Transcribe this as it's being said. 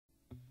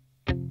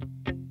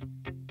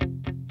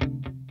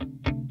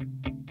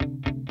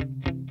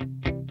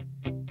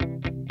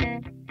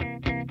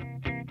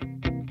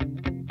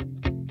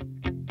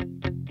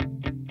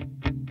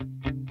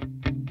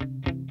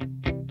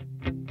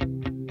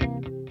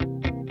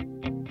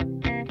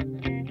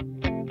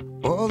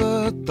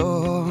the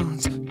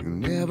thoughts you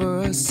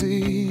never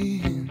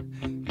see.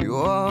 You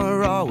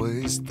are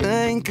always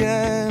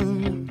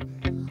thinking.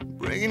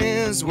 Brain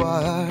is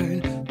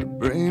wide, the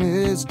brain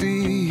is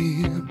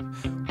deep.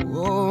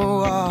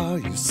 Oh, are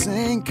you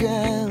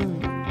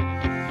sinking?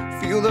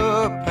 Feel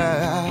the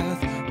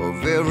path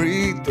of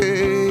every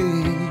day.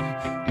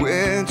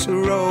 Which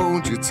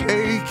road you're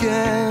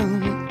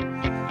taking?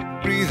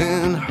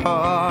 Breathing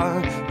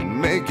hard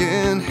and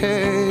making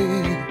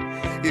hay.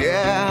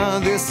 Yeah,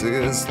 this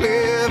is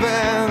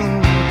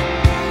living.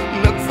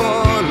 Look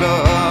for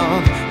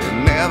love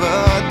and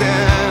never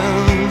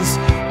dance.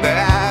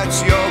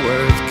 That's your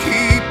worth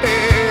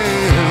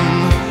keeping.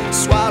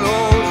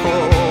 Swallowed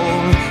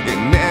whole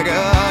in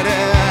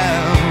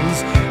negatives.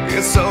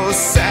 It's so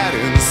sad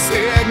and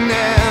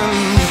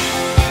sickening.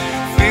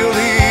 Feel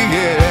the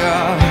air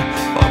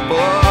up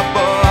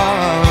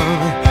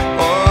above,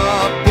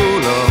 up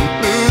full of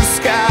blue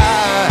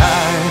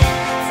sky.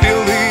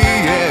 Feel the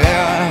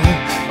air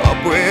up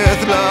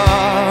with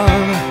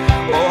love,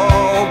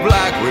 oh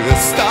black with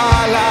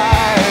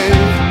starlight.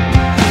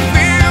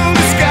 Feel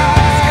the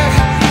sky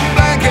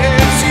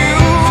blankets you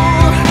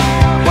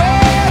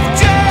with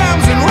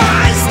gems and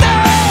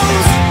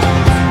rhinestones.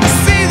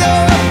 See the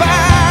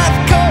path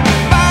cut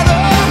by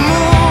the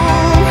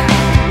moon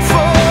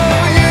for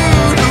you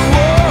to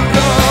walk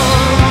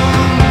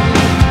on.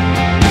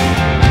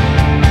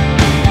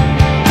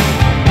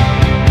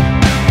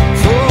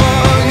 For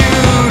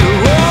you to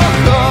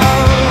walk on.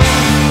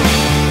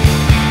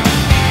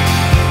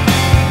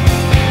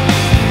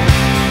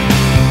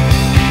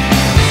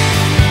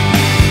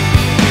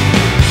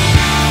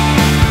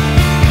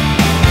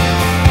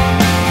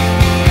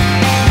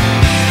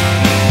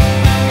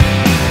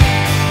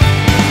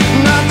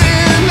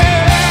 Nothing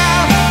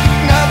left,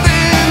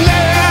 nothing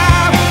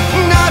left,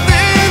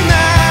 nothing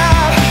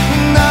left,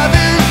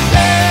 nothing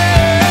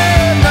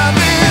left,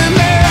 nothing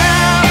left, nothing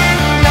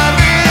left,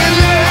 nothing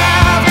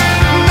left,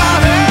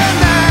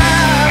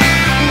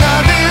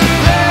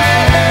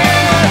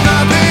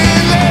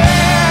 nothing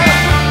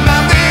left,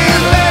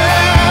 nothing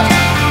left,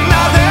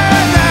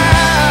 nothing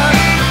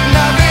left,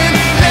 nothing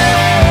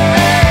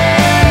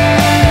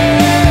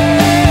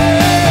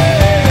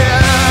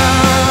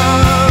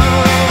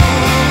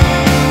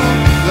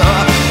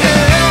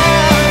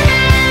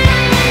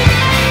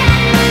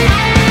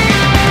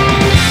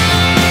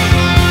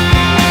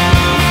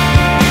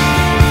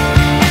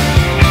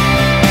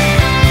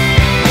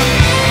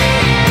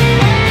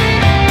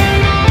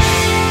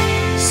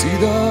See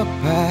the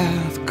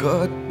path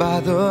cut by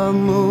the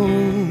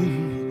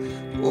moon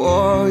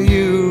for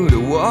you to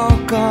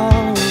walk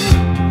on.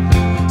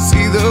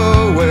 See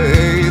the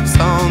waves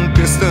on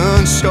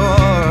distant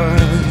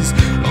shores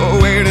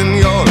awaiting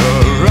your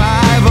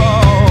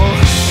arrival.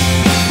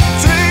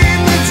 Dream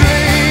the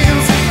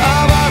dreams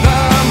of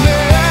other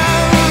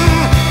men.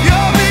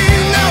 You'll be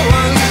no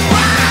one's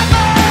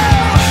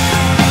rival.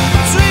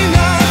 Dream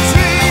the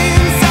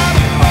dreams of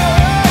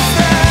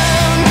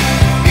person.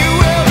 You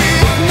will be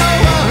no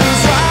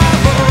one's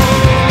rival.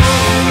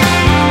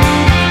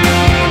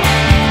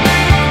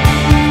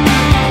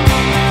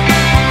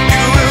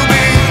 You will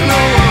be no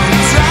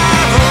one's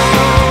rival.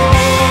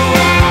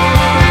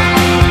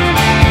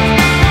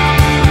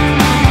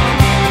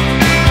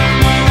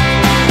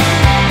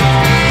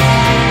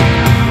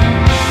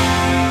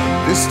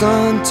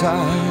 Distant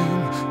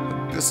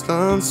time, a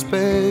distant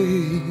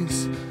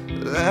space.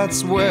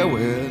 That's where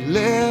we're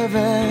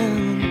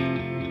living.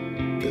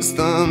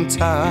 Distant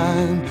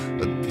time,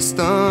 a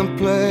distant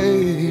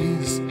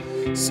place.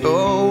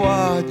 So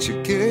what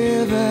you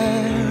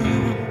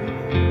giving?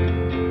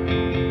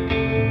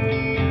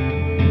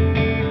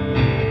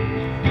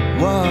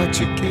 What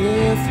you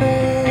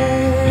giving?